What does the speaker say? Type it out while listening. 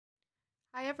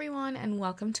Hi everyone and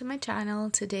welcome to my channel.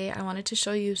 Today I wanted to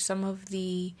show you some of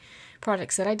the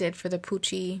projects that I did for the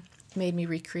Puchy Made Me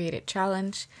Recreate It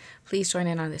challenge. Please join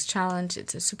in on this challenge.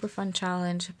 It's a super fun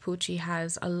challenge. Puchy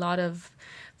has a lot of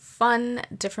fun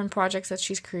different projects that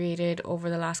she's created over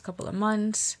the last couple of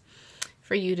months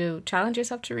for you to challenge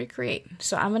yourself to recreate.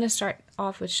 So I'm going to start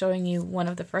off with showing you one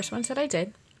of the first ones that I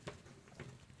did.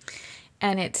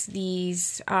 And it's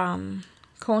these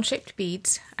cone-shaped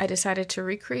beads. I decided to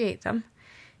recreate them.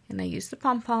 And I used the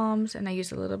pom-poms and I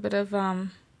used a little bit of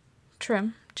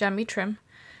trim, gemmy trim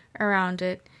around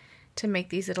it to make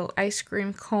these little ice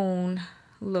cream cone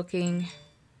looking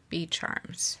bead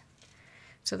charms.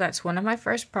 So that's one of my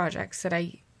first projects that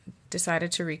I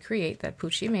decided to recreate that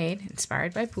Puchy made,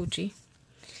 inspired by Puchy.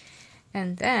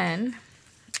 And then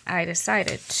I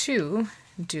decided to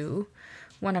do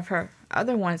one of her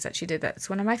other ones that she did that's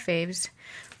one of my faves,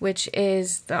 which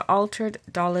is the altered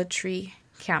Dollar Tree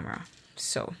camera.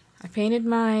 So I painted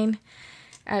mine,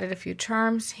 added a few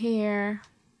charms here,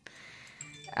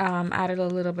 added a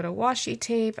little bit of washi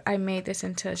tape. I made this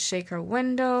into a shaker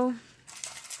window.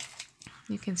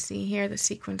 You can see here the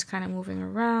sequins kind of moving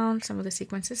around. Some of the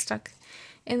sequins is stuck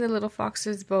in the little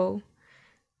fox's bow.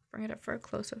 Bring it up for a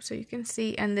close-up so you can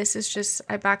see. And this is just,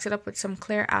 I backed it up with some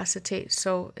clear acetate.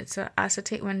 So it's an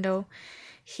acetate window.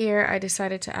 Here I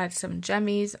decided to add some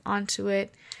gemmies onto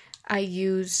it. I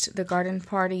used the Garden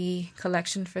Party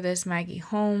collection for this, Maggie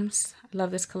Holmes. I love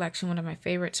this collection, one of my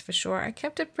favorites for sure. I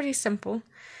kept it pretty simple.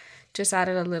 Just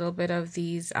added a little bit of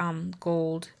these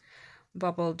gold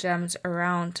bubble gems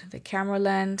around the camera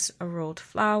lens, a rolled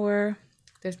flower,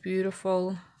 this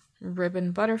beautiful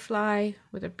ribbon butterfly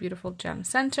with a beautiful gem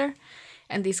center,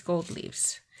 and these gold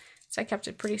leaves. So I kept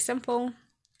it pretty simple.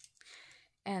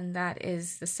 And that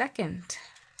is the second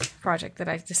project that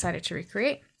I decided to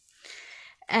recreate.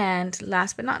 And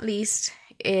last but not least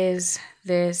is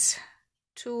this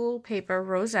tulle paper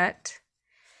rosette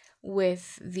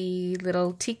with the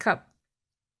little teacup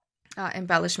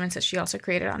embellishments that she also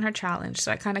created on her challenge.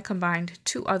 So I kind of combined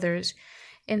two others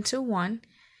into one.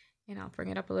 And I'll bring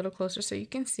it up a little closer so you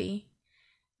can see.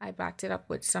 I backed it up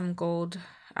with some gold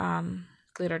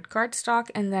glittered cardstock.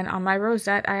 And then on my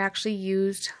rosette, I actually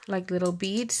used like little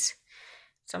beads.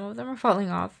 Some of them are falling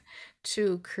off,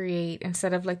 to create,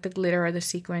 instead of like the glitter or the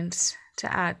sequins,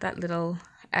 to add that little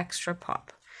extra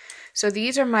pop. So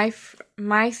these are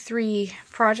my three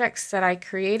projects that I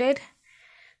created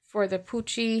for the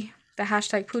Puchy, the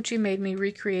hashtag Puchy Made Me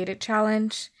Recreate It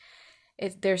challenge.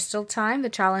 There's still time. The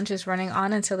challenge is running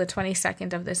on until the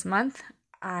 22nd of this month.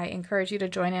 I encourage you to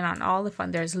join in on all the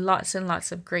fun. There's lots and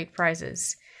lots of great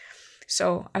prizes.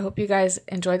 So I hope you guys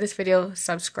enjoyed this video.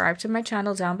 Subscribe to my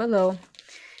channel down below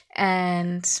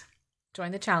and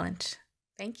join the challenge.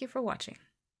 Thank you for watching.